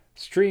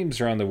streams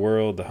around the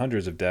world, the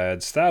hundreds of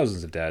dads,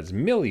 thousands of dads,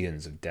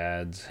 millions of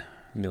dads,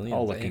 Millions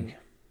all looking.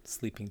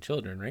 sleeping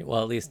children, right?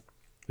 Well, at least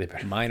They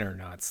better. mine are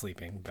not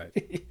sleeping, but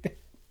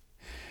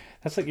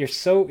That's like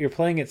you're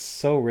playing it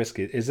so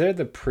risky. Is there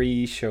the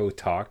pre-show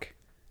talk?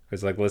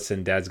 It's like,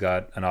 listen, Dad's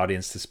got an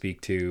audience to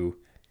speak to.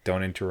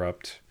 Don't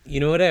interrupt.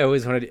 you know what I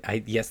always wanted.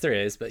 Yes, there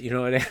is, but you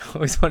know what I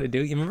always want to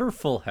do. You remember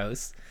Full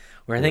House,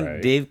 where I think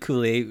Right. Dave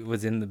Coulier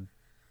was in the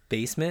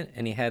basement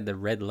and he had the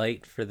red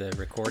light for the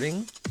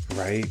recording.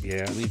 Right?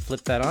 Yeah. We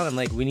flipped that on. I'm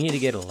like, we need to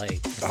get a light,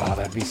 Oh,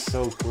 that'd be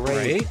so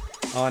great.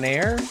 right? On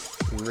air,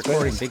 we're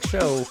recording big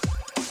show.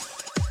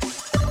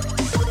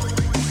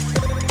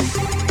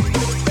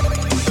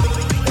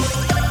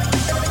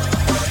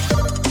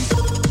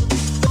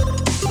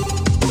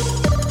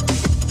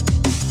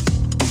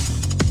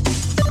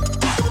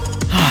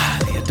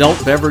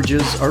 Adult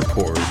beverages are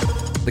poured.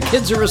 The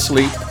kids are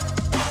asleep.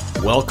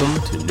 Welcome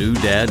to New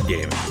Dad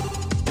Gaming.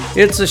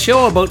 It's a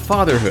show about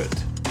fatherhood,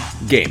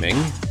 gaming,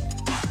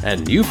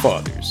 and new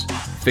fathers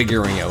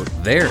figuring out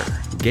their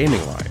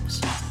gaming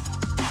lives.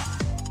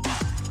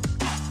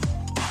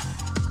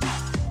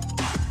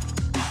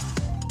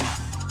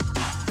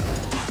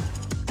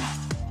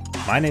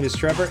 My name is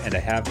Trevor, and I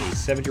have a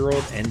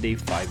 7-year-old and a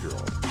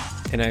 5-year-old.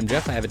 And I'm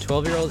Jeff. I have a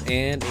 12-year-old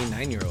and a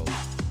 9-year-old.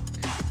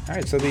 All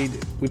right, so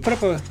we put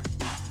up a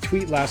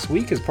tweet last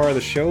week as part of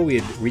the show. We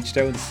had reached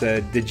out and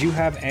said, did you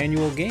have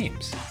annual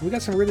games? We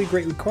got some really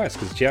great requests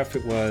because, Jeff,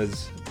 it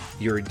was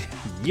your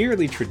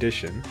yearly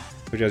tradition,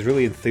 which I was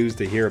really enthused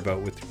to hear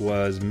about, which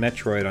was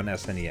Metroid on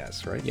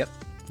SNES, right?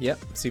 Yep.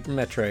 Super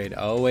Metroid.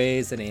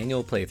 Always an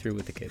annual playthrough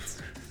with the kids.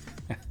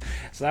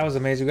 So that was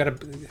amazing. We got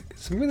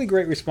some really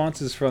great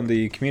responses from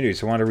the community.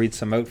 So I want to read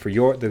some out for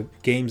the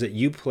games that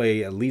you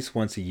play at least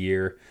once a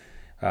year.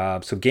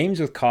 So Games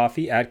with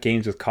Coffee at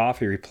Games with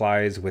Coffee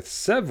replies with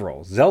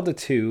several. Zelda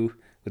 2,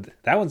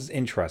 that one's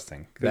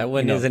interesting. That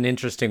one is an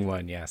interesting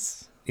one,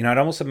 yes. I'd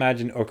almost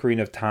imagine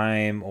Ocarina of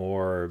Time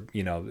or,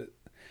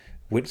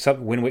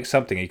 Wind Waker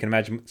something. You can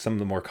imagine some of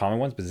the more common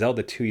ones, but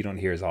Zelda 2 you don't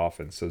hear as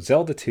often. So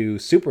Zelda 2,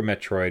 Super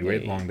Metroid,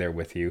 right along there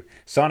with you,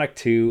 Sonic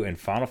 2, and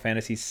Final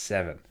Fantasy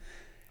 7.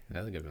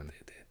 Another good one.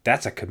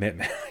 That's a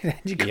commitment.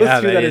 You go Yeah,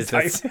 through that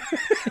that is. entire...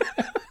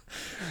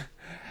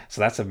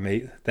 So that's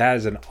amazing. That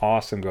is an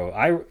awesome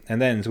go.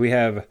 And then we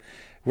have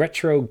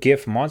Retro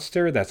GIF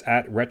Monster. That's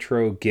at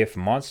Retro GIF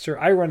Monster.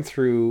 I run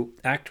through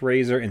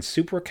ActRaiser and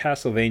Super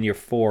Castlevania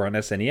 4 on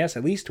SNES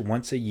at least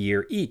once a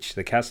year each.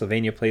 The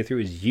Castlevania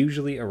playthrough is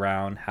usually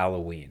around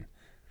Halloween.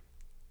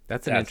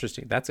 That's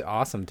interesting. That's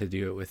awesome to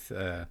do it with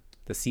the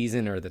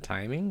season or the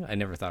timing. I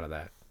never thought of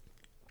that.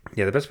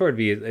 Yeah, the best part would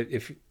be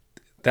if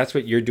that's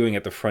what you're doing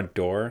at the front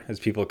door as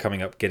people are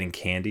coming up getting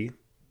candy.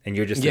 And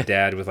you're just a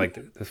dad with like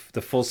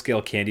the full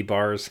scale candy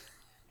bars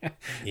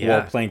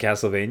while playing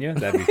Castlevania.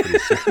 That'd be pretty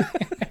sick.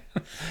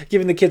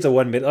 Giving the kids a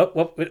 1 minute.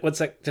 Oh, what's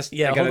that?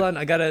 Hold on.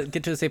 I gotta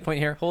get to the same point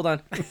here. Hold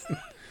on.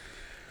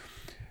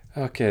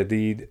 Okay,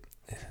 the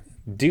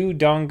Do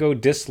Dongo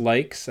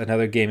Dislikes,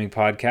 another gaming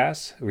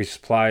podcast,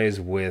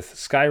 replies with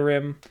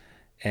Skyrim,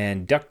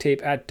 and Duct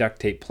Tape at Duct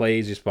Tape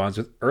Plays responds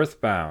with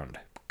Earthbound.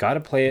 Gotta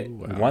play it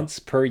once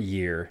per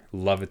year.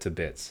 Love it to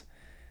bits.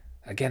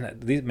 Again,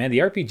 the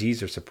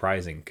RPGs are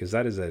surprising because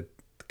that is a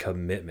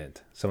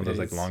commitment. Some of those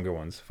like longer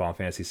ones, Final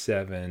Fantasy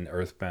VII,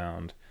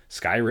 Earthbound,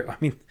 Skyrim. I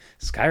mean,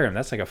 Skyrim,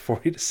 that's like a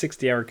 40 to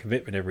 60 hour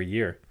commitment every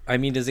year. I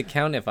mean, does it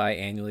count if I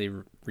annually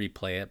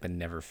replay it but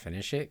never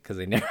finish it? Because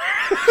I never...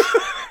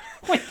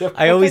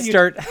 I always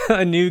start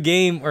a new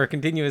game or a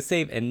continuous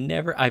save and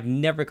I've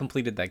never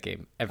completed that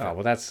game ever. Oh,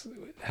 well, that's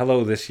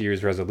this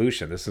year's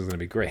resolution. This is going to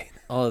be great.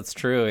 Oh, that's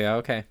true. Yeah,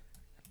 okay.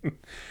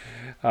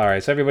 All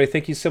right, so everybody,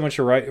 thank you so much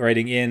for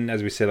writing in.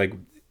 As we say, like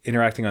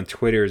interacting on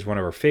Twitter is one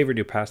of our favorite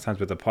new pastimes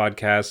with the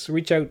podcast. So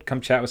reach out,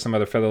 come chat with some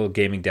other fellow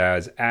gaming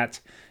dads at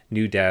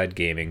New Dad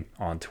Gaming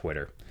on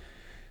Twitter.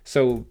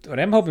 So what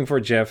I'm hoping for,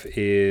 Jeff,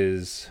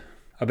 is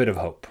a bit of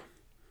hope.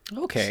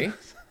 Okay.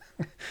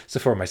 So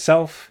for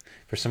myself,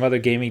 for some other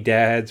gaming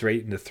dads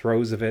right in the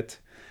throes of it,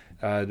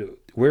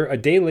 we're a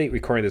day late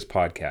recording this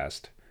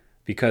podcast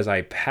because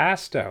I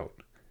passed out.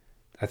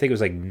 I think it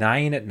was like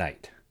 9 at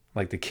night.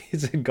 Like the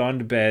kids had gone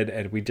to bed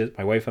and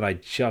my wife and I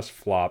just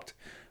flopped.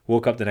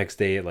 Woke up the next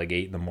day at like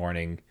 8 in the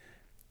morning,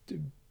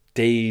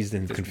 dazed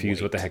and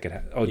confused what the heck it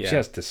had.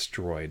 Just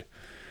destroyed.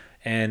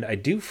 And I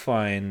do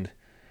find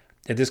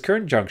at this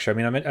current juncture, I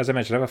mean, as I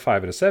mentioned, I have a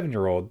 5 and a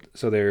 7-year-old,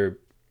 so they're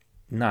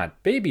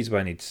not babies by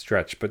any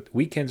stretch, but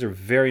weekends are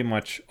very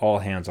much all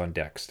hands on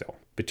deck still.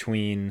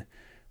 Between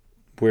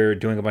we're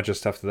doing a bunch of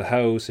stuff to the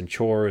house and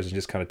chores and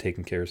just kind of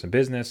taking care of some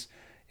business,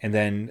 and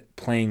then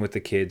playing with the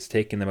kids,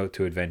 taking them out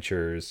to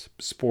adventures,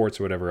 sports,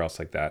 or whatever else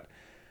like that.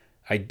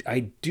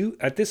 I do,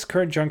 at this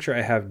current juncture,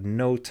 I have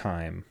no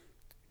time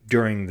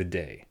during the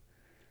day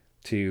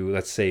to,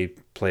 let's say,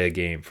 play a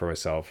game for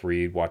myself,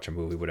 read, watch a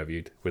movie, whatever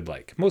you would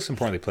like. Most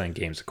importantly, playing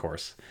games, of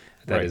course.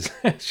 That is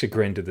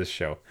chagrin to this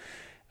show.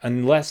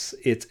 Unless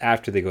it's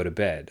after they go to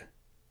bed.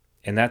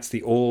 And that's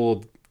the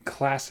old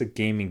classic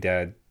gaming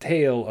dad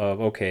tale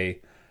of,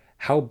 okay,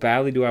 how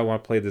badly do I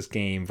want to play this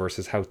game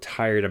versus how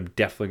tired I'm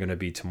definitely going to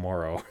be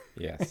tomorrow.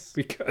 Yes.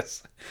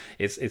 Because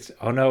it's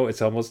oh no,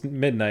 it's almost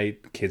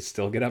midnight. Kids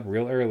still get up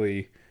real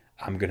early.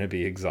 I'm going to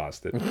be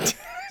exhausted.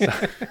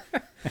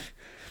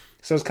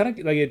 So it's kind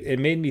of like it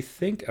made me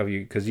think of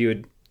you because you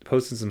had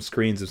posted some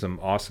screens of some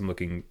awesome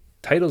looking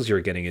titles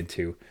you're getting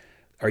into.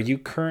 Are you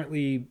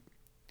currently,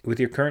 with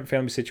your current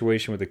family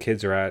situation where the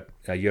kids are at,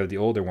 you have the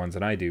older ones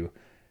than I do.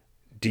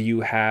 Do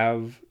you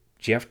have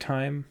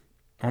time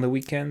on the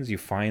weekends? You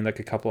find like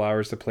a couple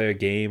hours to play a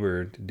game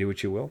or to do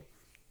what you will?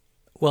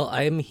 Well,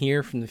 I am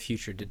here from the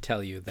future to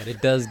tell you that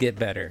it does get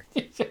better.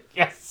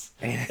 Yes.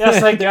 Yes,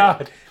 thank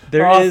God.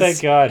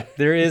 Thank God.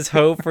 There is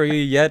hope for you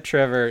yet,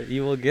 Trevor.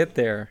 You will get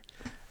there.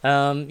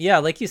 Yeah,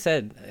 like you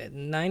said,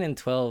 9 and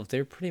 12,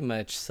 they're pretty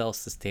much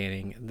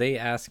self-sustaining. They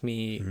ask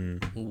me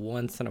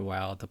once in a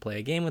while to play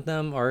a game with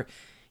them, or,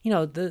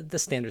 the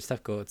standard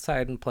stuff, go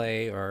outside and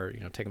play, or,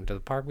 take them to the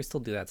park. We still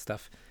do that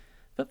stuff.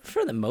 But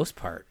for the most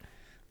part,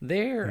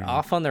 they're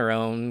off on their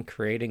own,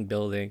 creating,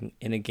 building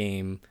in a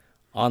game,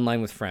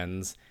 online with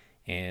friends,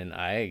 and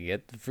I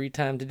get the free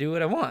time to do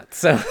what I want.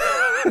 So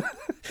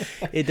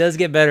it does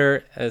get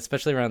better,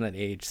 especially around that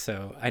age.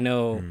 So I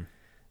know...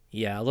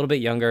 Yeah, a little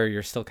bit younger,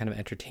 you're still kind of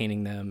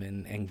entertaining them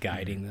and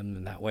guiding them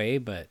in that way,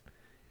 but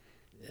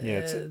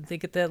they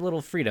get that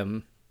little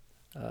freedom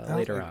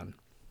later on.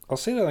 I'll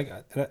say that like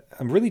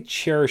I'm really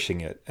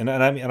cherishing it, and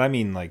I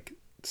mean like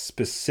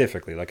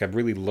specifically, like I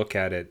really look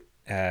at it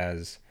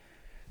as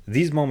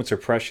these moments are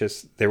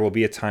precious. There will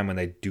be a time when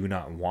they do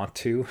not want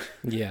to.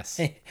 Yes.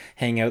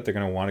 Hang out. They're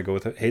going to want to go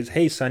with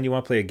hey son, you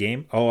want to play a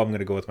game? Oh, I'm going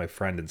to go with my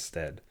friend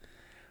instead.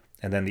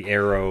 And then the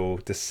arrow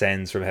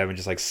descends from heaven,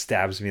 just like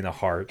stabs me in the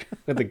heart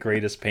with the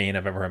greatest pain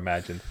I've ever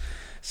imagined.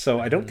 So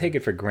I don't take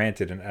it for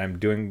granted, and I'm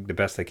doing the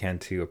best I can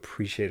to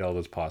appreciate all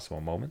those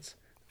possible moments.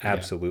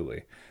 Absolutely.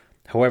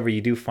 Yeah. However, you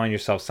do find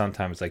yourself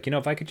sometimes like,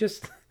 if I could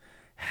just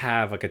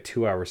have like a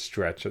 2-hour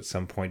stretch at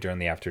some point during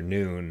the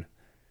afternoon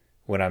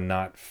when I'm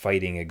not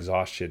fighting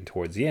exhaustion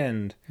towards the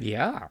end.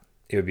 Yeah.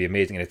 It would be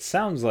amazing. And it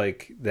sounds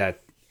like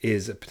that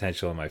is a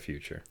potential in my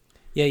future.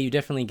 Yeah, you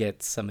definitely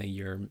get some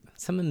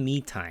of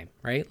me time,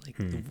 right? Like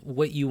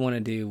what you want to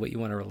do, what you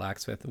want to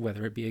relax with,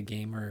 whether it be a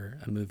game or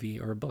a movie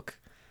or a book.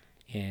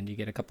 And you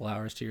get a couple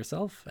hours to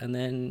yourself, and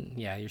then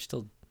you're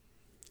still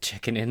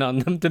checking in on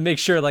them to make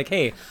sure like,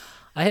 hey,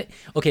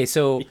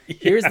 so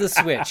here's the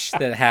switch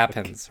that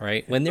happens,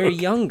 right? When they're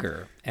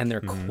younger and they're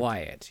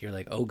quiet, you're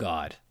like, "Oh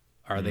God,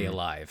 are they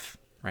alive?"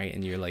 Right?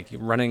 And you're like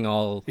running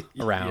all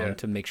around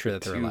to make sure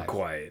that they're alive. Too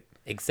quiet.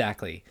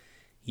 Exactly.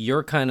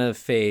 Your kind of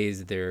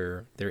phase,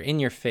 they're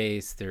in your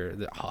face, they're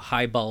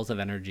high balls of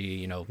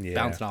energy,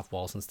 bouncing off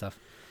walls and stuff.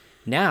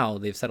 Now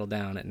they've settled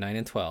down at 9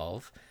 and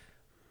 12,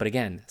 but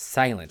again,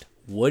 silent.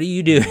 What are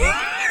you doing?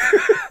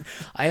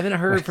 I haven't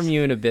heard from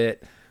you in a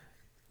bit.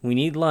 We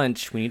need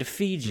lunch. We need to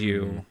feed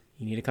you.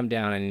 You need to come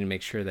down. I need to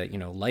make sure that,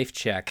 life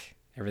check,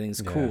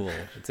 everything's cool.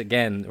 It's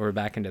again, we're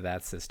back into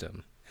that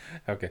system.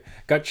 Okay.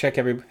 Gut check.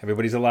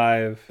 Everybody's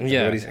alive.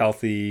 Everybody's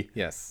healthy.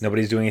 Yes.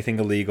 Nobody's doing anything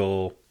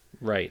illegal.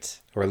 Right.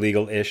 Or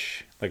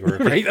illegal-ish. Like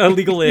right,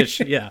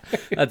 illegal-ish. Yeah.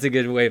 That's a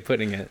good way of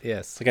putting it.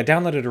 Yes. Like I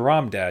downloaded a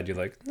ROM, Dad. You're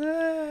like,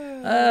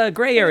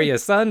 gray area,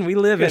 son. We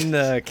live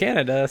in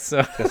Canada,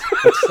 so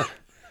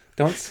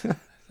don't.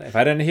 If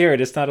I didn't hear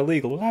it, it's not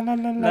illegal. La, la,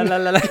 la, la, la,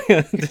 la, la.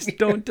 Just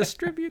don't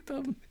distribute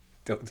them.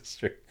 Don't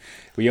distribute.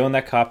 We own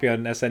that copy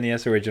on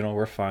SNES original.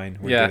 We're fine.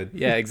 We're good.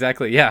 Yeah,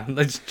 exactly. Yeah,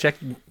 let's check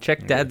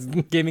Dad's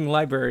gaming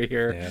library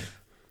here. Yeah.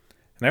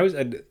 And I was,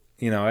 I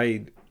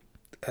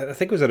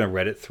think it was on a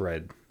Reddit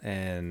thread,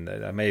 and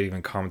I may have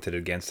even commented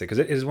against it because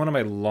it is one of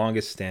my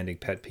longest standing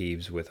pet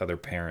peeves with other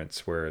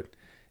parents, where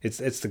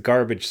it's the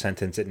garbage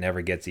sentence. It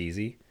never gets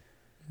easy.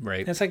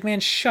 Right. And it's like, man,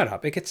 shut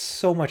up. It gets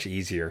so much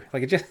easier.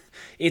 Like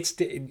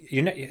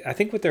I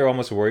think what they're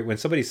almost worried when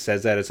somebody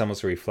says that, it's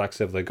almost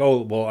reflexive. Like,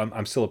 oh, well,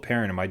 I'm still a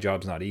parent and my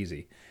job's not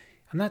easy.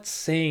 I'm not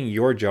saying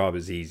your job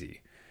is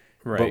easy.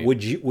 Right. But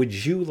would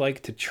you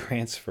like to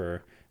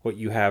transfer what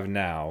you have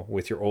now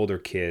with your older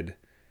kid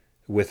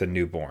with a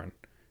newborn?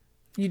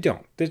 You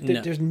don't.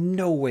 There's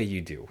no way you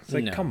do. It's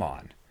like, come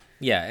on.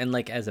 Yeah, and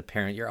like as a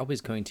parent, you're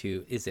always going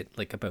to, is it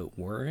like about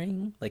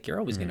worrying? Like you're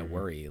always going to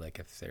worry, like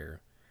if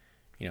they're,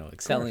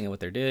 excelling at what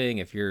they're doing,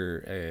 if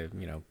you're,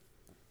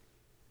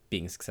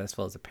 being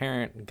successful as a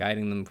parent,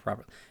 guiding them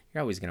properly,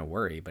 you're always going to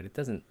worry, but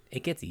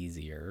it gets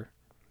easier.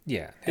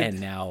 Yeah. And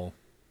now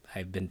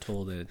I've been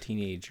told that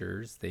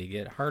teenagers, they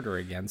get harder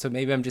again. So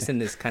maybe I'm just in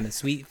this kind of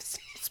sweet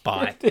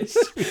spot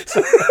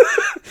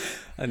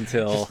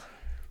until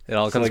it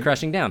all comes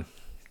crashing down.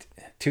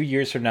 2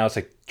 years from now, it's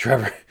like,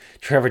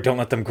 Trevor, don't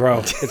let them grow.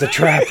 It's a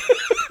trap.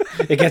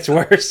 It gets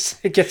worse.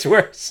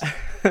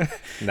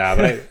 Nah,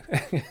 but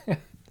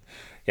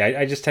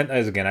I just tend,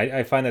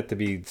 I find that to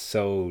be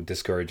so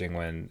discouraging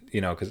when,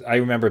 because I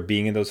remember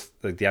being in those,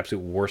 like the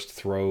absolute worst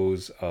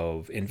throes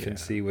of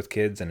infancy with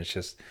kids, and it's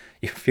just,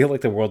 you feel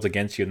like the world's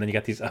against you, and then you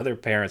got these other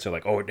parents who are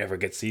like, oh, it never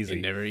gets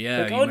easy.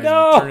 Like, oh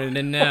no! Turn it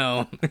in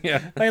now.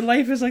 Yeah, my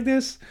life is like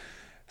this.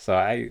 So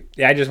I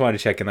just wanted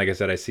to check in. Like I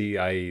said,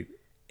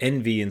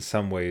 envy in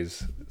some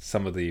ways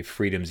some of the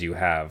freedoms you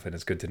have, and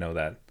it's good to know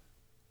that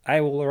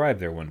I will arrive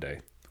there one day.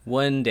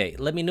 One day.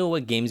 Let me know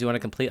what games you want to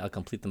complete. I'll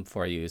complete them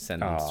for you.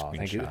 Send them Oh,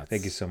 screenshots.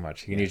 thank you so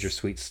much. You can use your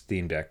sweet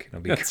Steam Deck.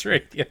 It'll be That's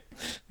right. Yeah.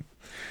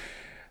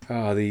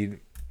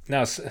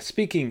 Now,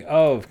 speaking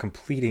of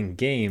completing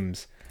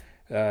games,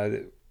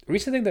 the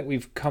recent thing that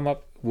we've come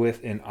up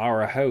with in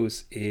our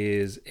house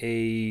is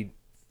a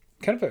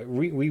kind of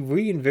we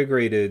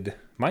reinvigorated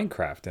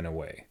Minecraft in a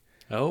way.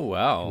 Oh,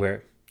 wow.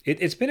 Where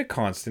it's been a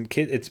constant.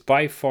 It's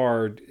by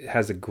far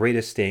has the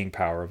greatest staying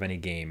power of any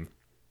game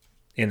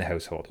in the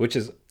household, which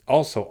is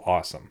also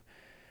awesome.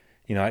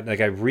 You know,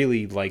 I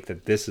really like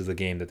that this is the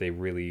game that they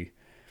really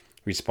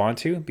respond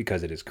to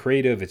because it is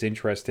creative, it's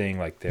interesting.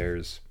 Like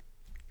there's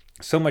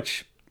so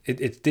much.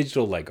 It's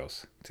digital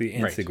Legos to the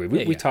nth degree.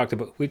 We talked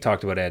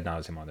about ad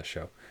nauseum on the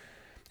show.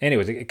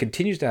 Anyways, it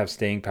continues to have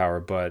staying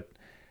power, but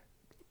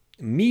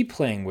me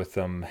playing with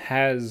them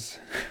has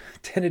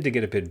tended to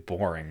get a bit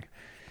boring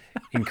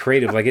and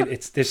creative. Like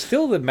there's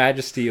still the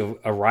majesty of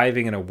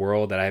arriving in a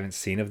world that I haven't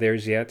seen of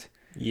theirs yet.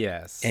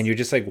 Yes. And you're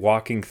just like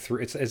walking through.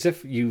 It's as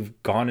if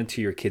you've gone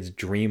into your kid's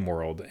dream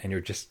world and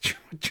you're just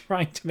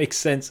trying to make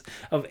sense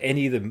of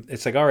any of them.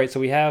 It's like, all right, so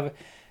we have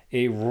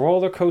a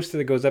roller coaster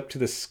that goes up to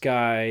the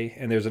sky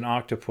and there's an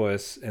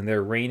octopus and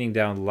they're raining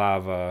down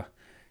lava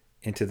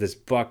into this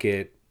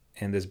bucket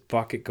and this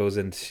bucket goes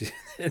into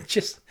it's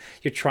just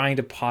you're trying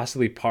to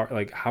possibly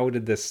like how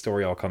did this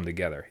story all come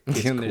together?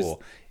 It's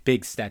cool.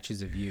 Big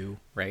statues of you,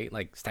 right?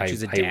 Like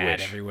statues of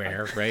Dad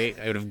everywhere, right?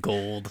 Out of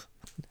gold.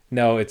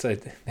 No, it's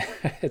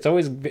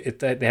always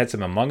they had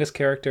some Among Us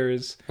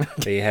characters.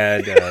 They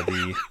had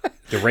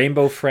the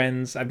Rainbow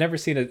Friends. I've never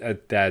seen a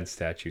dad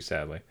statue,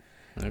 sadly.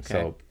 Okay.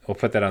 So we'll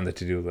put that on the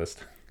to-do list.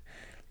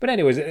 But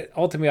anyways,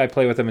 ultimately I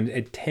play with them and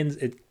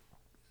it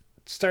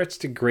starts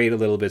to grade a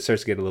little bit,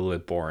 starts to get a little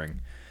bit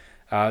boring.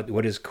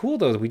 What is cool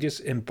though is we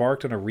just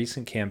embarked on a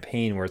recent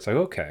campaign where it's like,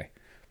 okay,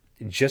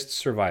 just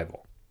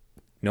survival.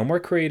 No more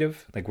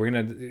creative. Like we're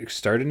going to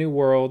start a new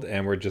world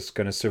and we're just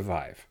going to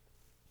survive.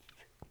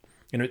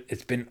 You know,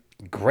 it's been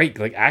great.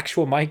 Like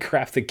actual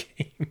Minecraft, the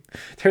game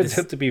turns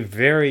out to be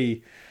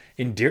very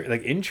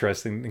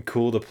interesting and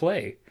cool to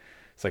play.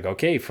 It's like,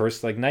 okay,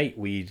 first like night,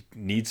 we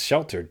need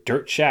shelter,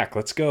 dirt shack.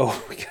 Let's go.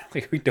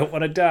 We don't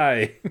want to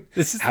die.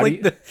 This is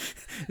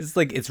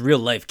it's real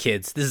life,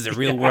 kids. This is a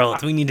real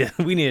world. We need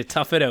to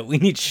tough it out. We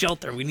need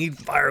shelter. We need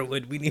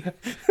firewood. We need.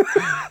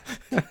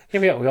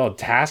 We all had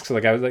tasks.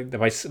 Like I was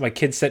like my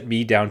kid sent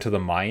me down to the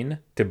mine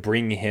to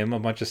bring him a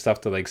bunch of stuff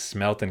to like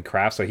smelt and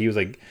craft. So he was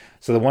like,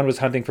 so the one was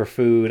hunting for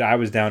food. I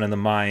was down in the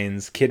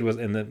mines. Kid was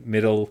in the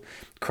middle,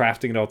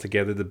 crafting it all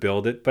together to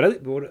build it.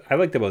 But what I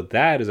liked about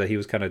that is that he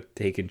was kind of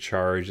taking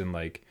charge and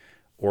like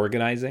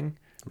organizing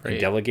and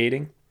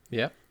delegating.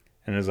 Yeah.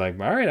 And it was like,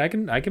 all right, I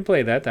can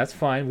play that. That's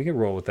fine. We can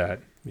roll with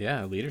that.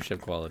 Yeah,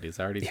 leadership qualities.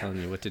 Already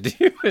telling you what to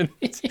do.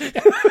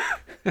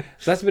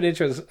 So that's been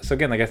interesting. So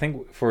again, like I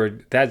think for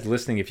dads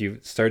listening, if you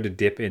started to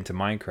dip into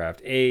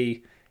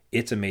Minecraft,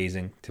 it's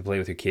amazing to play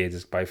with your kids.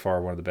 It's by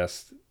far one of the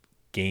best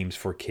games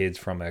for kids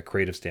from a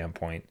creative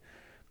standpoint,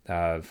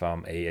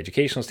 from a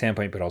educational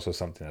standpoint, but also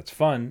something that's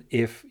fun.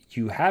 If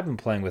you have been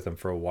playing with them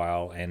for a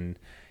while and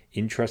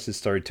interest has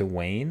started to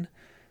wane,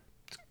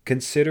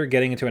 consider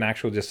getting into an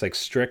actual just like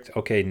strict,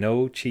 okay,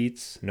 no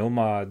cheats, no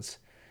mods,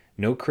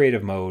 no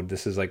creative mode.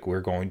 This is like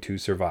we're going to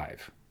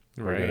survive.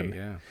 We're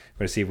going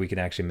to see if we can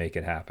actually make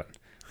it happen.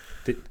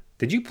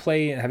 Did you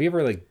play? Have you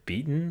ever like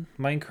beaten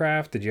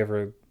Minecraft? Did you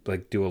ever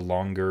like do a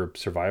longer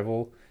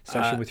survival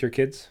session with your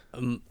kids?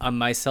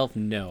 Myself,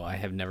 no, I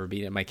have never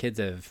beaten it. My kids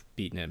have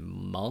beaten it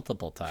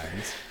multiple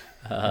times.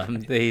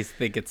 They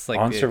think it's like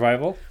on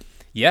survival.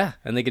 Yeah,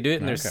 and they could do it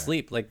in their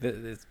sleep. Like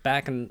it's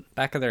back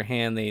of their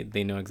hand.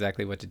 They know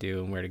exactly what to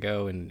do and where to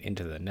go and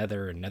into the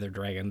Nether and Nether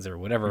dragons or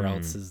whatever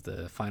else is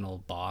the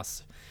final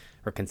boss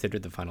or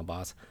considered the final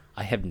boss.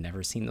 I have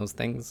never seen those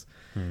things.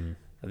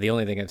 The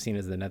only thing I've seen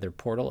is the Nether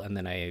portal, and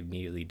then I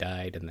immediately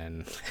died, and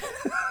then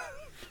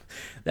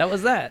that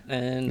was that.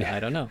 And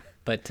I don't know.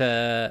 But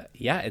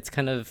it's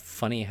kind of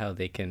funny how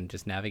they can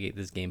just navigate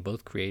this game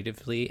both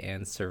creatively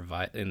and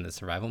survive in the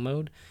survival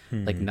mode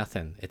like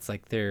nothing. It's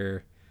like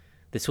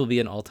this will be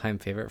an all-time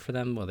favorite for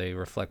them while they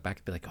reflect back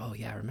and be like, oh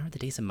yeah, remember the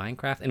days of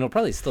Minecraft? And it'll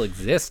probably still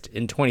exist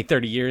in 20,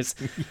 30 years,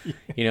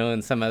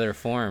 in some other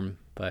form.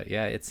 But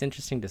yeah, it's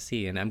interesting to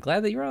see. And I'm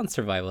glad that you're on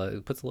survival.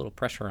 It puts a little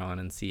pressure on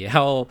and see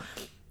how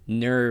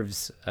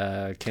nerves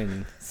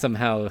can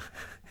somehow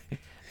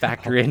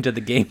factor into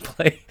the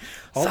gameplay.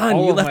 Son,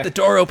 you left the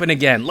door open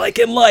again, like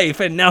in life,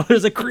 and now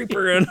there's a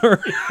creeper in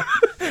her.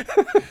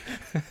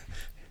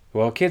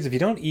 Well, kids, if you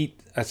don't eat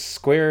a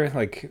square,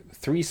 like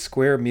 3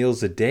 square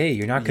meals a day,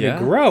 you're not going to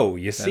grow.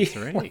 You see,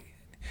 that's right.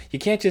 You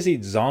can't just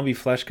eat zombie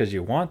flesh because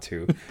you want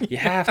to. You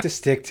have to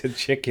stick to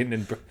chicken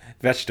and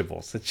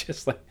vegetables. It's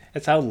just like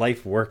that's how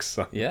life works.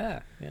 Son. Yeah.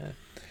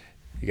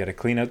 You got to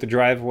clean out the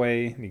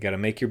driveway. You got to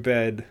make your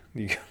bed.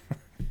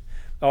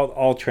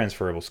 All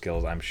transferable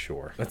skills, I'm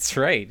sure. That's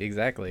right.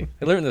 Exactly.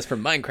 I learned this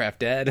from Minecraft,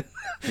 Dad.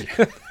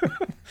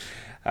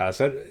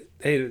 So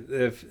hey,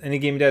 if any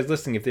gaming dads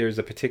listening, if there's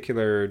a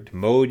particular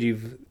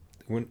mode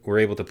were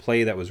able to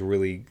play that was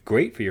really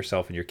great for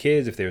yourself and your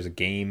kids, if there's a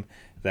game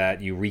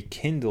that you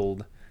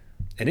rekindled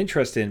an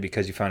interest in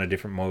because you found a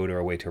different mode or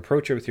a way to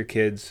approach it with your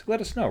kids, let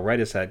us know.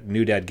 Write us at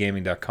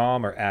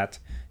newdadgaming.com or at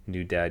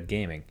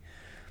newdadgaming.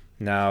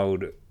 Now,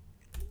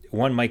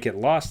 one might get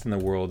lost in the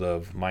world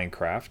of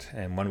Minecraft,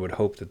 and one would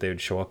hope that they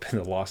would show up in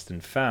the Lost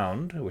and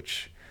Found,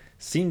 which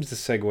seems to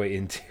segue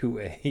into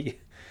a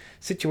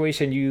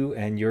situation you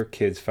and your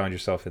kids found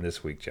yourself in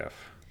this week, Jeff.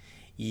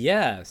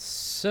 Yeah,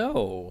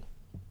 so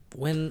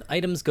when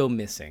items go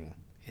missing,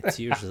 it's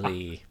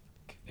usually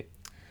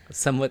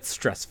somewhat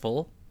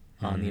stressful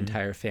on the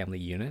entire family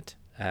unit.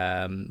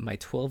 My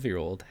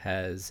 12-year-old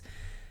has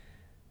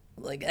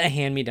like a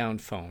hand-me-down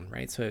phone,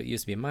 right? So it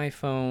used to be my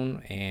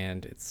phone,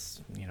 and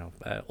it's,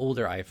 an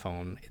older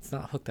iPhone. It's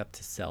not hooked up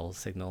to cell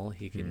signal.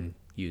 He can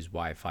use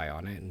Wi-Fi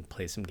on it and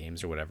play some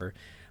games or whatever.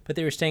 But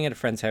they were staying at a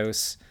friend's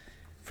house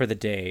for the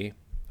day,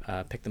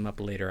 picked them up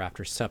later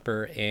after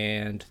supper,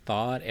 and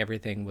thought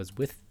everything was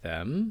with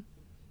them,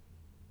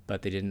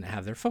 but they didn't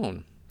have their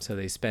phone. So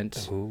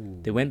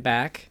they went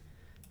back,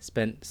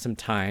 spent some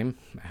time,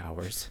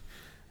 hours,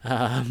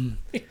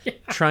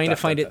 trying to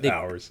find it.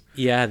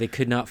 Yeah, they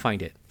could not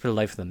find it for the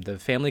life of them. The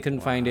family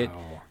couldn't find it.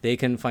 They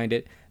couldn't find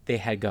it. They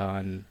had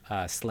gone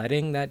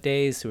sledding that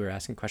day, so we were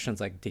asking questions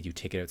like, did you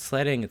take it out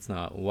sledding? It's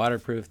not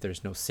waterproof.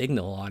 There's no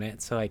signal on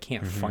it, so I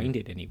can't find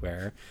it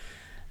anywhere.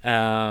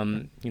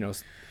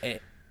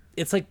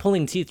 It's like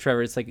pulling teeth,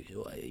 Trevor. It's like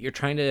you're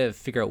trying to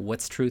figure out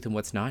what's truth and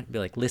what's not. Be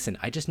like, listen,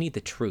 I just need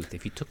the truth.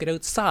 If you took it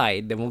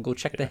outside, then we'll go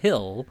check the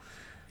hill.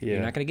 Yeah.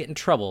 You're not going to get in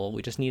trouble.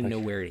 We just need to know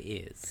where it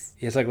is.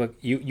 It's like, look,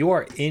 you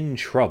are in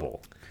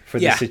trouble for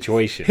this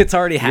situation. It's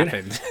already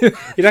happened. You're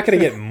not going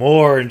to get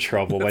more in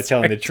trouble by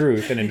telling the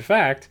truth. And in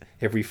fact,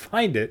 if we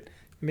find it,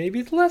 maybe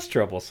it's less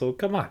trouble. So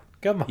come on.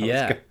 Yeah.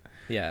 Let's go.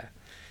 Yeah.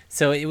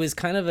 So it was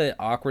kind of an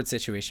awkward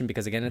situation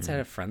because, again, it's at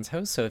a friend's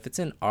house. So if it's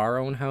in our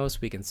own house,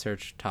 we can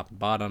search top to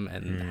bottom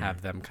and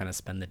have them kind of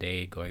spend the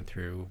day going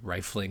through,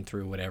 rifling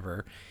through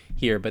whatever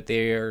here. But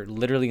they're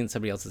literally in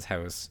somebody else's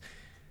house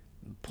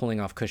pulling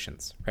off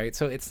cushions, right?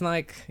 So it's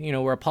like,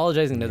 we're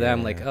apologizing to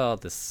them like, oh,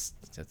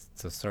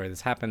 so sorry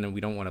this happened, and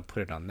we don't want to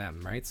put it on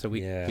them, right? So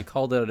we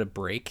called it a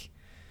break.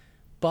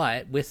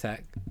 But with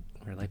that,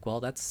 we're like,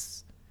 well,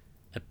 that's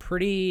a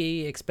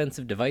pretty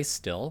expensive device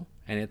still,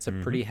 and it's a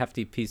pretty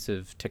hefty piece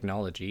of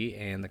technology,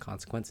 and the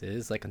consequence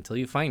is, like, until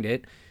you find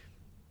it,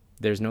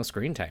 there's no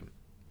screen time.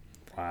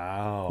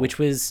 Wow. Which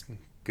was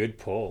good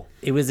pull.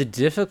 It was a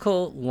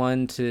difficult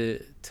one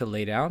to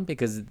lay down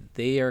because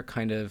they are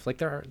kind of like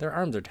their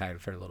arms are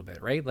tied for a little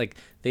bit, right? Like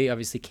they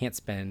obviously can't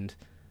spend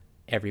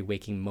every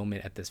waking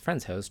moment at this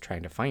friend's house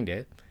trying to find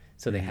it.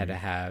 So they had to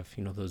have,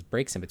 those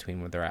breaks in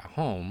between when they're at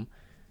home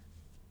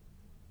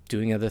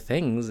doing other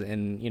things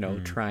and,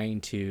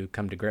 trying to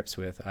come to grips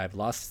with, I've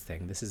lost this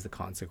thing. This is the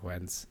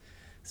consequence.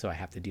 So I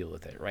have to deal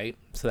with it, right?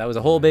 So that was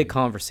a whole big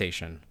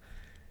conversation.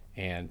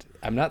 And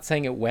I'm not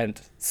saying it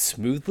went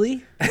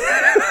smoothly.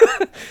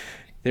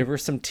 There were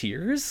some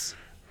tears.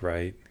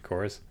 Right, of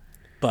course.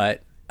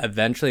 But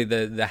eventually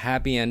the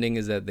happy ending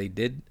is that they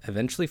did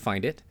eventually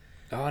find it.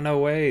 Oh, no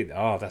way.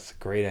 Oh, that's a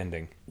great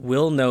ending.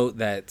 We'll note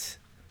that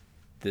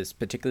this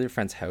particular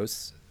friend's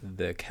house,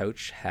 the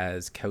couch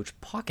has couch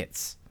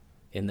pockets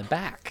in the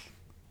back,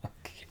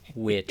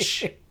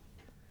 which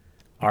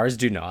ours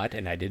do not,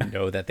 and I didn't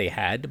know that they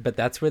had, but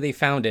that's where they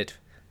found it.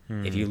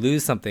 If you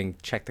lose something,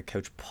 check the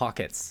couch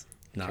pockets,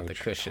 not couch the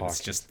cushions,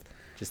 pockets.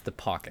 just the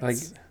pockets.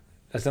 Like,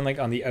 as in like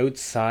on the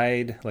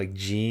outside, like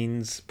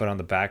jeans, but on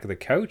the back of the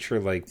couch, or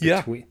like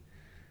between?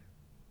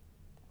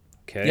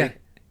 Okay. Yeah,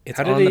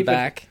 it's on the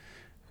back.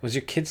 Was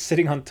your kid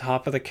sitting on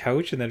top of the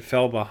couch and then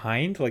fell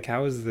behind? Like,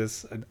 how is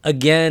this?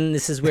 Again,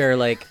 this is where,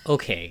 like,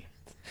 okay.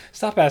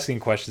 Stop asking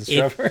questions,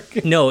 Trevor.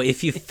 No,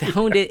 if you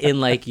found it in,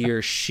 like,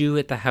 your shoe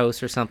at the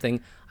house or something,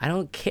 I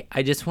don't care.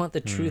 I just want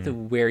the truth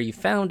of where you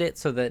found it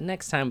so that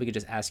next time we could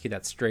just ask you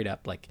that straight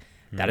up. Like,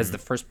 that is the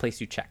first place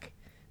you check.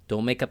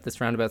 Don't make up this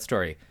roundabout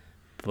story.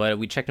 But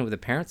we checked in with the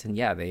parents, and,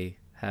 yeah, they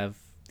have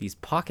these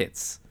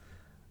pockets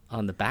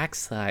on the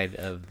backside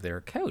of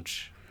their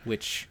couch,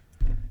 which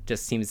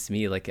just seems to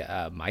me like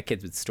my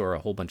kids would store a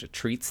whole bunch of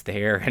treats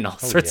there and all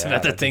sorts of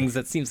other things.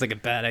 That seems like a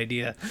bad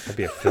idea. That'd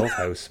be a filth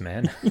house,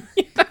 man.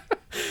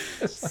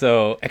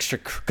 So extra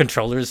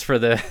controllers for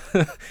the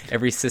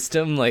every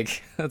system,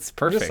 like that's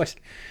perfect.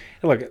 Like,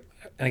 look,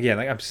 again,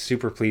 like I'm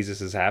super pleased this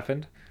has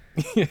happened.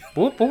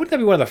 But wouldn't that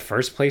be one of the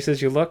first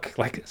places you look?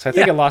 Like, so I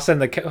think I lost it in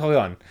the hold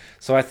on.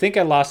 So I think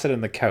I lost it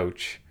in the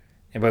couch,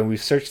 and when we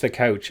searched the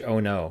couch,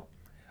 oh no,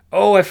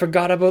 I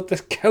forgot about the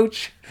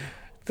couch.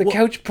 The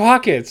couch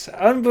pockets.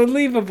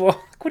 Unbelievable.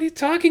 What are you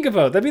talking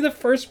about? That'd be the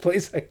first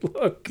place I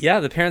look. Yeah,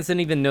 the parents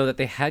didn't even know that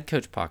they had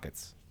couch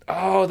pockets.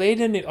 Oh, they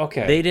didn't.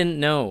 Okay. They didn't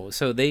know.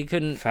 So they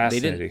couldn't.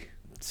 Fascinating. They didn't,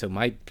 so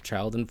my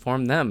child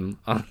informed them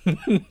on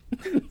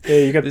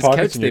hey, you got this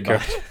pockets couch in they your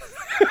bought. couch.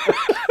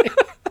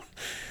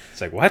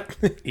 It's like, what?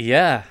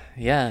 Yeah.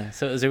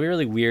 So it was a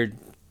really weird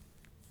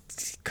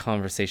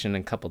conversation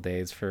in a couple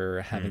days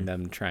for having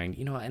them trying,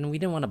 and we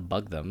didn't want to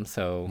bug them.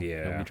 So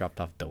we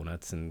dropped off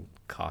donuts and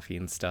coffee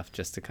and stuff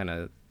just to kind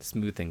of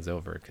smooth things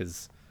over.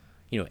 Because,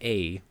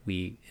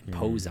 we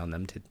impose on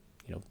them to,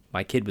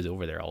 my kid was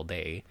over there all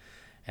day.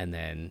 And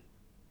then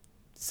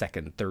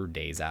second, third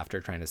days after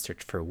trying to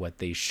search for what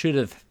they should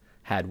have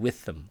had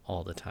with them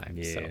all the time.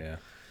 Yeah. So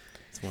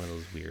it's one of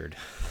those weird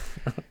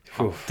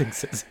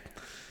things.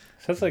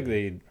 So it's like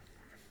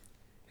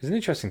it's an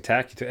interesting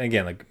tack.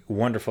 Again, like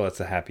wonderful. That's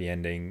a happy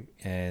ending,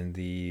 and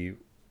the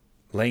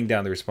laying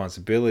down the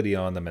responsibility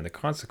on them and the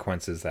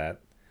consequences that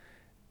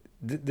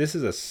this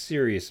is a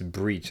serious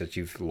breach that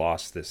you've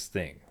lost this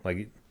thing.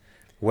 Like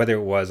whether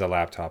it was a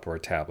laptop or a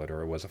tablet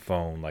or it was a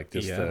phone, like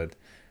just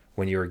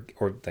when you were,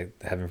 or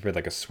like heaven forbid,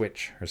 like a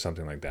Switch or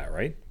something like that,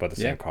 right? About the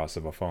same cost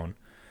of a phone.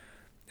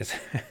 It's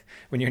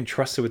when you're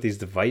entrusted with these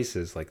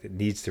devices, like it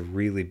needs to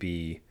really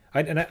be.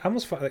 I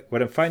almost find, like,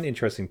 what I find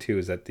interesting too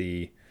is that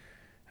the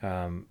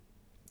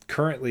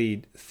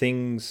currently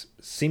things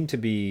seem to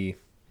be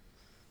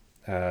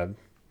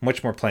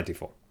much more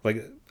plentiful.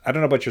 Like I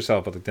don't know about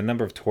yourself, but like the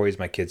number of toys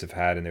my kids have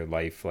had in their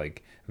life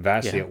like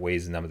vastly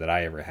outweighs the number that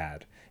I ever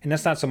had. And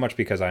that's not so much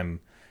because I'm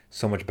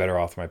so much better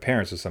off than my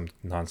parents or some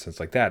nonsense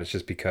like that. It's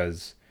just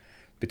because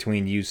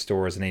between used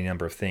stores and any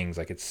number of things,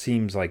 like it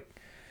seems like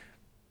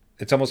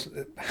it's almost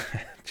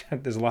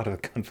there's a lot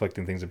of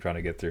conflicting things I'm trying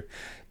to get through.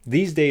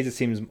 These days, it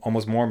seems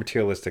almost more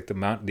materialistic,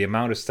 the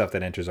amount of stuff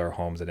that enters our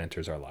homes, that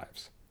enters our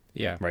lives.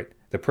 Yeah. Right.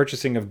 The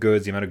purchasing of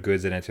goods, the amount of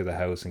goods that enter the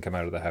house and come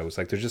out of the house.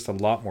 Like there's just a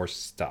lot more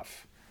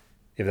stuff,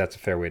 if that's a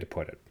fair way to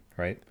put it.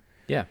 Right.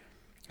 Yeah.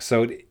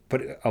 So,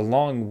 but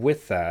along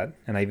with that,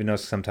 and I even know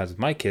sometimes with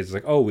my kids,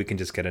 like, oh, we can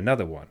just get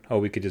another one. Oh,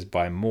 we could just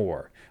buy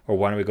more. Or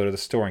why don't we go to the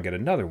store and get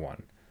another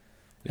one?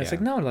 And it's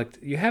like, no, like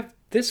you have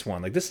this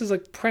one. Like this is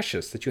like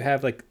precious that you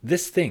have like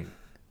this thing.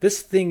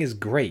 This thing is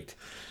great.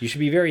 You should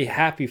be very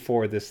happy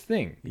for this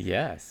thing.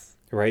 Yes.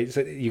 Right?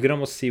 So you can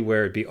almost see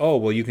where it'd be, oh,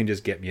 well, you can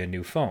just get me a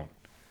new phone.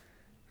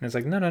 And it's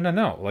like,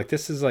 no. Like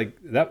this is like,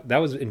 that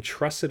was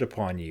entrusted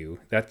upon you.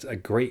 That's a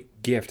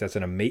great gift. That's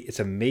it's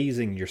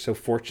amazing. You're so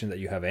fortunate that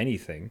you have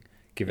anything,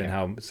 given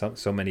how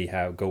so many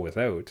go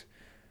without.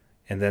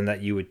 And then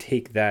that you would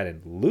take that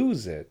and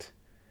lose it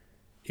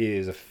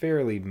is a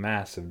fairly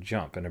massive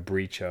jump and a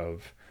breach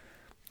of,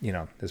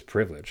 this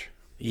privilege.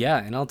 Yeah,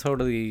 and I'll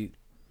totally.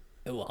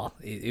 Well,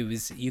 it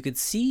was. You could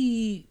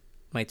see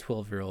my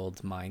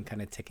 12-year-old's mind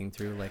kind of ticking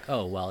through, like,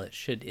 oh, well, it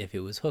should. If it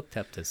was hooked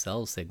up to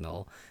cell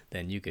signal,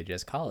 then you could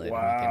just call it. Wow.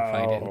 And we can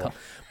find it. And call.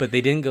 But they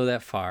didn't go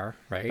that far,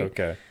 right?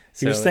 Okay.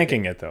 He was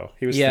thinking it though.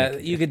 He was. Yeah,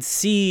 thinking you could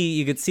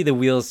see the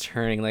wheels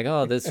turning. Like,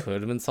 oh, this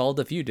would have been solved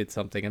if you did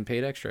something and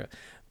paid extra.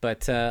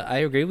 But I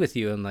agree with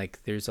you, and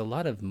like, there's a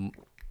lot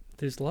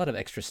of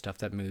extra stuff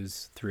that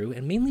moves through,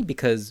 and mainly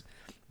because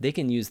they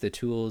can use the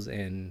tools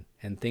and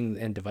things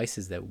and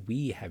devices that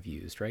we have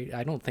used, right?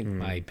 I don't think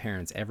my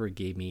parents ever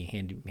gave me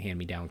hand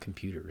me down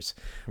computers.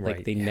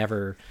 Like they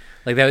never,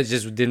 like that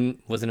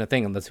wasn't a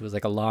thing unless it was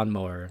like a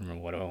lawnmower.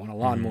 What do I want a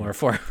lawnmower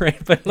for, right?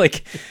 But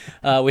like,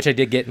 which I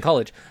did get in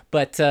college.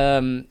 But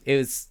it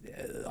was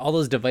all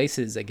those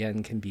devices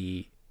again can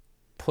be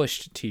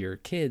pushed to your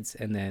kids,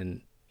 and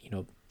then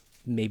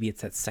maybe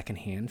it's that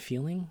secondhand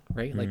feeling,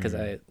 right? Like because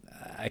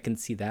I can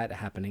see that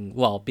happening.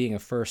 Well, being a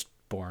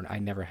firstborn, I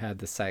never had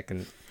the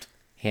second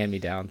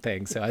hand-me-down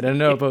thing, so I don't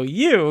know about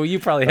you. You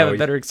probably have a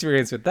better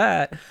experience with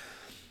that.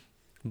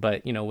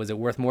 But was it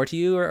worth more to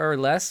you or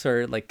less,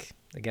 or like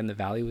again the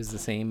value was the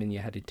same and you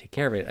had to take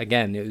care of it?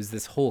 Again, it was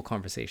this whole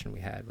conversation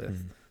we had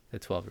with the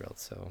 12-year-old.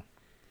 So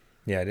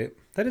yeah,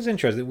 that is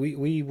interesting.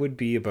 We would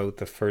be about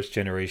the first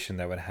generation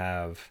that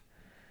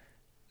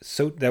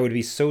would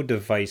be so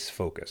device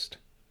focused.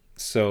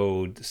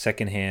 So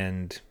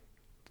secondhand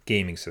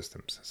gaming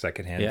systems,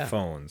 secondhand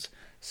phones,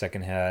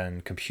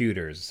 secondhand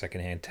computers,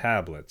 secondhand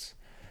tablets.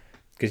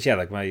 Because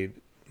like when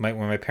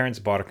my parents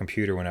bought a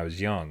computer when I was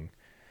young,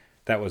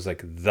 that was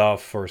like the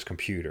first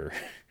computer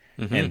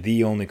and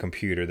the only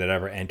computer that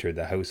ever entered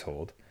the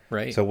household.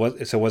 Right. So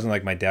it wasn't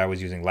like my dad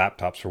was using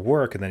laptops for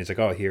work and then he's like,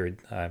 oh, here,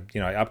 I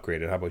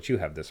upgraded. How about you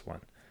have this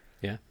one?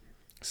 Yeah.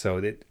 So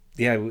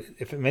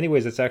if in many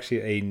ways it's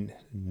actually a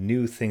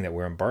new thing that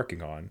we're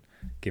embarking on,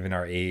 given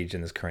our age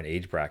and this current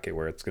age bracket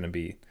where it's going to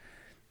be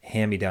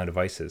hand-me-down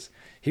devices.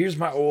 Here's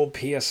my old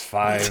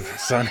PS5,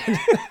 son.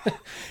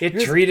 It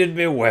treated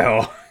me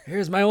well.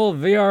 Here's my old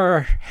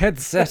VR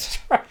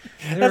headset.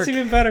 That's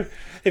even better.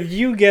 If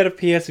you get a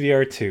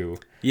PSVR 2,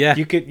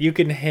 you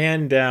can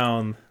hand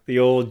down the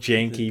old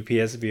janky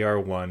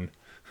PSVR 1.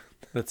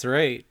 That's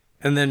right.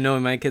 And then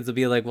knowing my kids will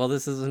be like, well,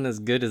 this isn't as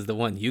good as the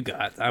one you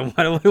got. What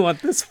do we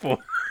want this for?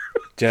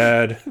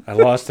 Dad, I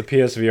lost the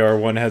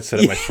PSVR 1 headset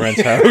at my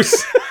friend's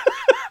house.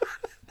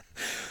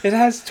 It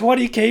has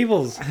 20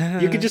 cables.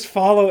 You could just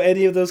follow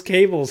any of those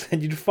cables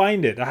and you'd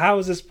find it. How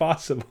is this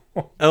possible?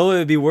 Oh, it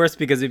would be worse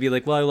because it'd be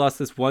like, well, I lost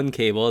this one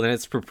cable and then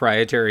it's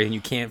proprietary and you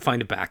can't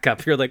find a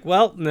backup. You're like,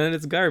 well, then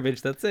it's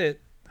garbage. That's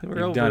it.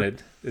 You've done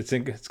it. It's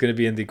going to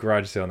be in the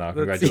garage sale now.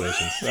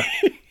 Congratulations.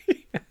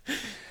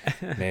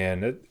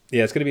 Man,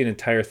 yeah, it's going to be an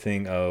entire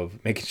thing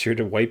of making sure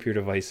to wipe your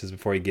devices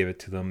before you give it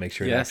to them, make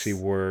sure it Yes. actually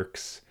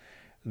works.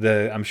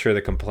 I'm sure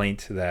the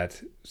complaint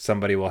that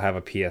somebody will have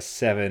a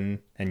PS7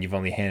 and you've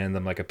only handed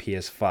them like a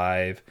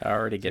PS5.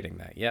 Already getting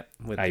that. Yep.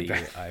 With I the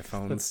bet.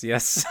 iPhones.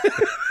 Yes.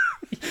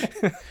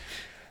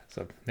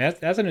 So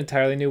that's an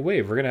entirely new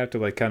wave. We're going to have to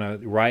like kind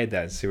of ride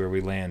that and see where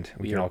we land.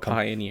 We are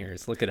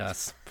pioneers. Look at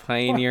us.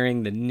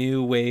 Pioneering the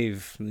new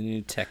wave, the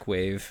new tech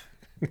wave.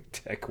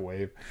 Tech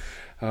wave.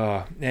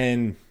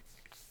 And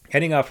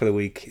heading off for the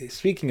week,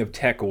 speaking of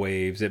tech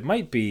waves, it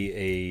might be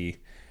a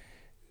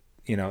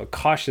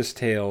cautious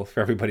tale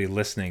for everybody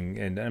listening,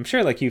 and I'm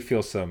sure like you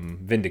feel some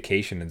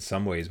vindication in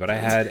some ways, but I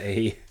had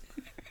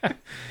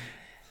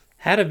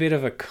a bit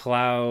of a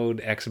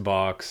cloud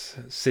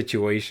Xbox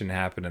situation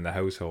happen in the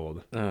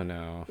household Oh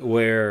no.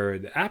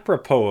 where,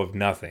 apropos of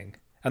nothing,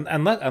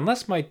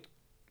 unless my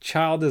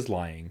child is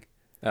lying,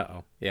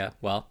 Uh-oh. Yeah.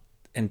 Well,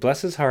 and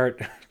bless his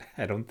heart,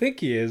 I don't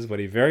think he is, but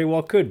he very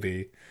well could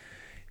be.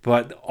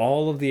 But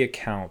all of the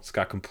accounts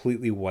got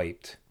completely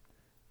wiped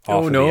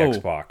off of the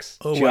Xbox.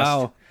 Oh, Just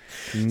wow.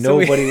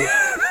 Nobody.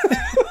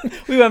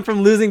 We went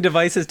from losing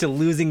devices to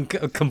losing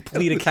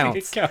complete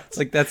accounts. accounts.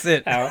 Like, that's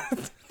it. out.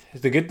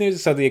 The good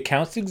news, so the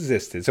accounts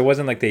existed. So it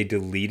wasn't like they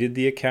deleted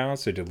the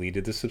accounts or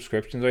deleted the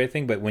subscriptions or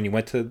anything. But when you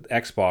went to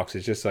Xbox,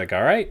 it's just like,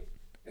 all right,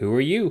 who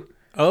are you?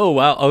 Oh,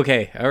 wow.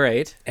 Okay. All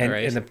right. And All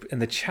right.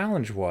 and the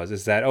challenge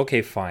is that,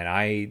 okay, fine,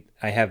 I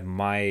have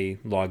my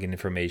login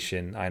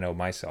information, I know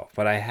myself,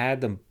 but I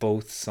had them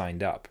both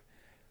signed up,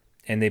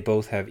 and they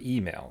both have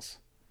emails.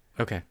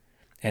 Okay.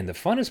 And the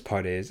funnest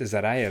part is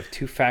that I have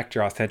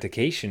two-factor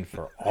authentication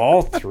for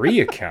all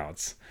three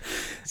accounts.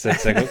 So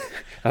it's like,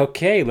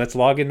 okay, let's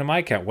log into my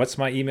account. What's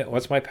my email?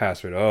 What's my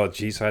password? Oh,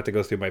 geez, so I have to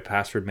go through my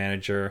password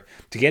manager.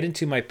 To get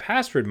into my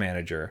password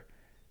manager,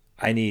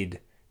 I need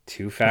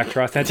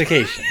two-factor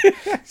authentication.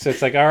 So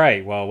it's like, all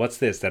right, well, what's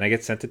this? Then I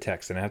get sent a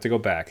text and I have to go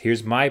back.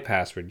 Here's my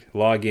password.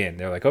 Log in.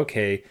 They're like,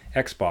 okay,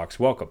 Xbox,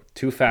 welcome.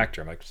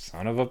 Two-factor. I'm like,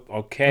 son of a,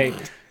 okay.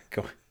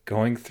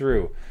 Going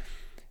through.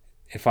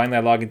 And finally, I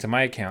log into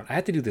my account. I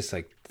had to do this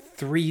like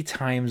 3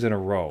 times in a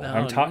row.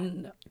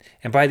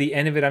 And by the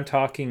end of it, I'm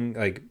talking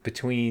like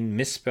between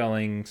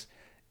misspellings,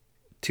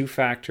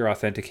 two-factor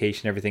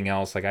authentication, everything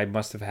else. Like I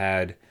must have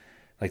had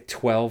like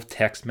 12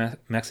 text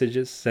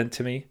messages sent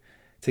to me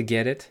to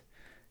get it,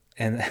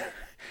 and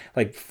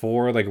like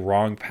 4 like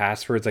wrong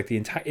passwords. Like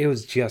it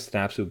was just an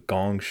absolute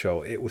gong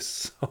show. It was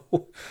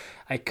so.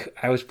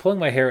 I was pulling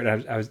my hair,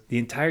 and I was the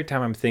entire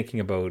time I'm thinking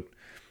about.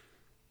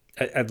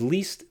 At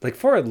least, like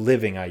for a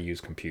living, I use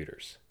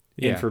computers.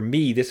 Yeah. And for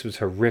me, this was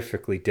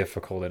horrifically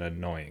difficult and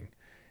annoying.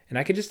 And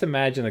I could just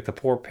imagine like the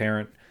poor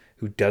parent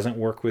who doesn't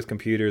work with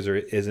computers or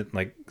isn't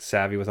like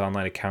savvy with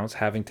online accounts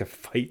having to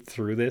fight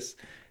through this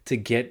to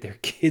get their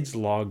kids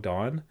logged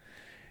on.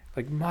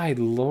 Like, my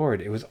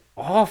Lord, it was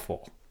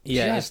awful.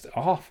 Yeah, Just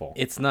awful.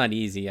 It's not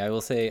easy. I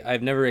will say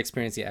I've never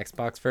experienced the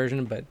Xbox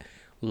version, but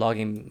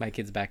logging my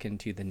kids back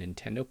into the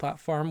Nintendo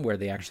platform where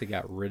they actually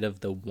got rid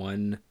of the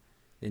one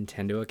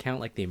Nintendo account,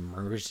 like they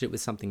merged it with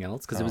something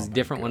else because it was a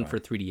different one for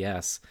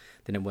 3DS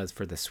than it was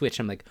for the Switch.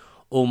 I'm like,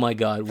 oh my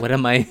God, what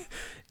am I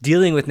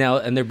dealing with now?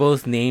 And they're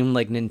both named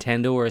like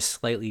Nintendo or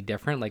slightly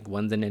different. Like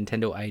one's a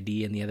Nintendo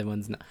ID and the other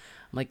one's not.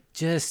 I'm like,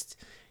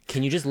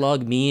 can you just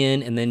log me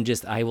in and then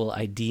I will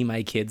ID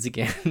my kids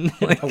again?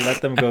 I'll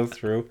let them go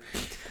through.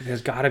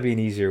 There's got to be an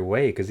easier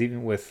way, because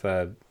even with,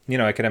 I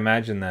can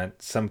imagine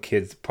that some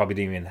kids probably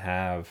didn't even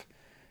have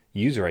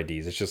user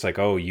IDs. It's just like,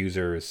 oh,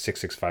 user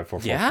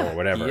 6654444,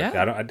 whatever.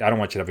 Yeah. I don't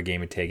want you to have a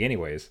game and tag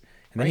anyways.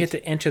 And then you have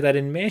to enter that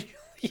in manually,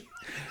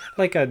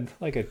 like a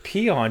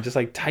peon, just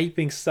like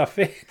typing stuff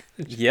in.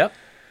 Yep.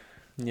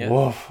 Yeah.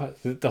 Whoa,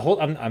 the whole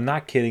I'm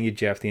not kidding you,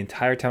 Jeff. The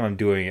entire time I'm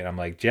doing it, I'm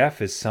like,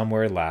 Jeff is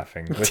somewhere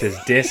laughing with his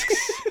discs,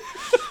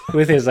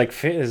 with his like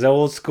his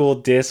old school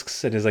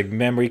discs and his like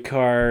memory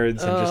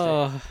cards, and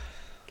just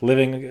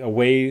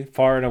living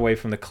far and away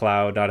from the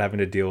cloud, not having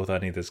to deal with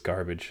any of this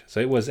garbage. So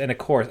it was, and of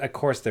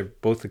course, they're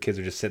both the kids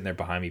are just sitting there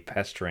behind me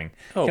pestering.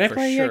 Oh, Can I for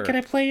play sure. yet? Can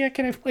I play yet?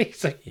 Can I play?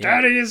 It's like,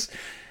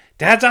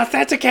 Dad's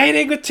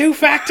authenticating with 2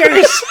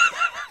 factors.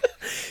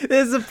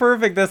 This is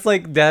perfect. That's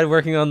like dad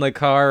working on the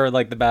car or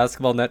like the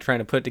basketball net trying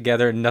to put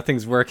together and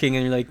nothing's working.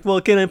 And you're like, well,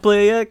 can I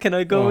play yet? Can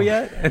I go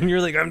yet? And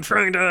you're like, I'm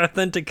trying to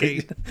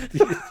authenticate.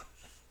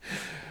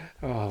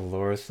 Oh,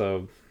 Laura.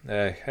 So,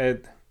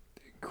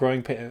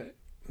 growing pain.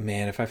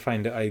 Man, if I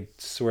find it, I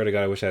swear to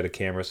God, I wish I had a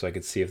camera so I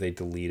could see if they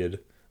deleted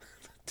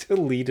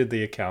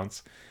the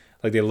accounts.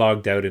 Like they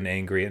logged out and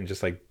angry and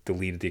just like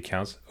deleted the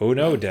accounts. Oh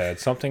no, Dad,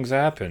 something's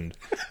happened.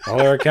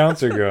 All our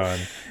accounts are gone.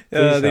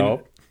 Please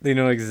help. They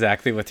know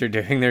exactly what they're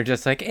doing. They're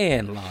just like,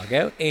 and log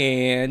out.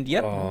 And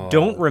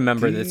don't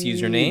remember this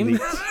username.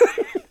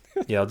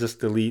 Yeah, I'll just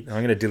delete. I'm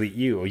going to delete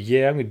you. Oh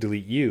yeah, I'm going to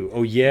delete you.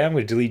 Oh yeah, I'm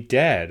going to delete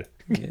Dad.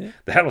 Yeah.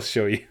 That'll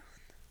show you.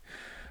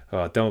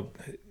 Oh, don't.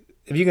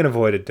 If you can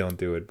avoid it, don't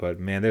do it. But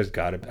man, there's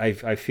got to.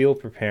 I feel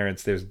for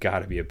parents, there's got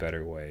to be a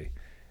better way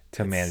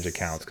to manage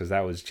accounts, because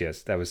that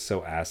was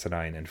so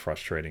asinine and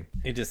frustrating.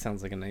 It just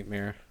sounds like a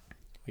nightmare.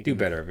 Do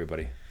better,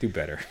 everybody. Do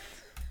better.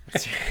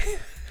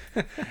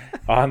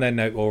 On that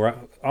note,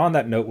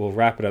 we'll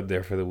wrap it up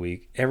there for the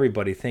week.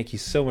 Everybody, thank you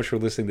so much for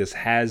listening. This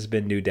has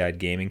been New Dad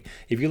Gaming.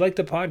 If you like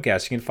the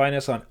podcast, you can find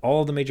us on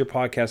all the major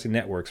podcasting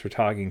networks. We're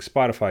talking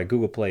Spotify,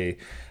 Google Play,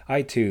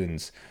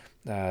 iTunes,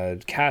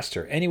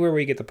 Caster, anywhere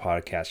where you get the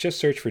podcast. Just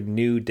search for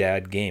New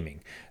Dad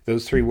Gaming.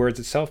 Those 3 words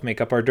itself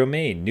make up our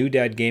domain,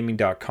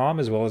 newdadgaming.com,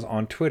 as well as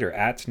on Twitter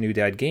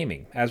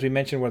 @NewDadGaming. As we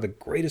mentioned, one of the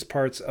greatest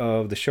parts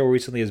of the show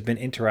recently has been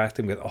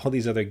interacting with all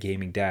these other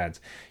gaming dads.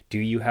 Do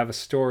you have a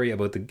story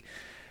about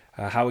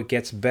how it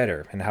gets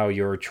better and how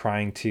you're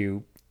trying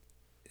to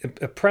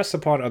impress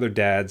upon other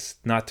dads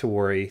not to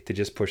worry, to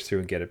just push through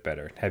and get it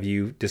better? Have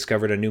you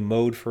discovered a new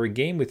mode for a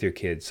game with your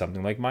kids,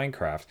 something like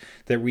Minecraft,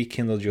 that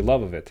rekindled your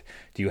love of it?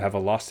 Do you have a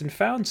lost and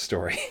found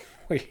story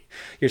where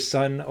your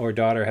son or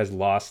daughter has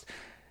lost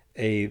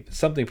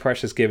something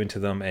precious given to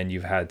them and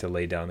you've had to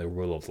lay down the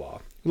rule of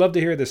law? Love to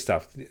hear this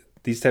stuff.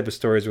 These type of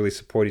stories really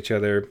support each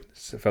other,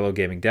 fellow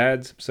gaming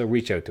dads, so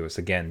reach out to us.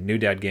 Again,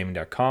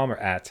 newdadgaming.com or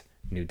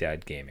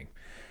 @NewDadGaming.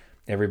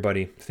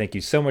 Everybody, thank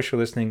you so much for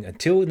listening.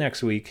 Until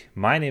next week,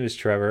 my name is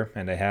Trevor,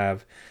 and I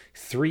have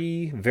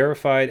 3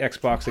 verified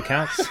Xbox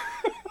accounts.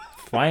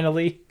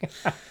 Finally.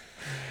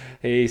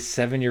 A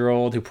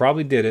 7-year-old who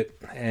probably did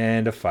it,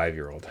 and a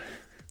 5-year-old.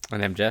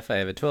 And I'm Jeff. I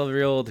have a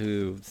 12-year-old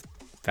who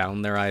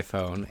found their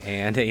iPhone,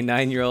 and a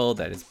 9-year-old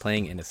that is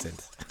playing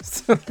Innocent.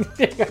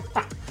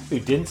 Who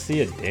didn't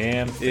see a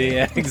damn thing.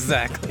 Yeah,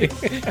 exactly.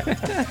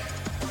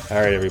 All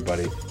right,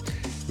 everybody.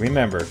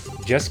 Remember,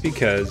 just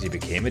because you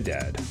became a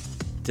dad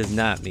Does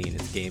not mean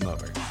it's game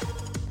over.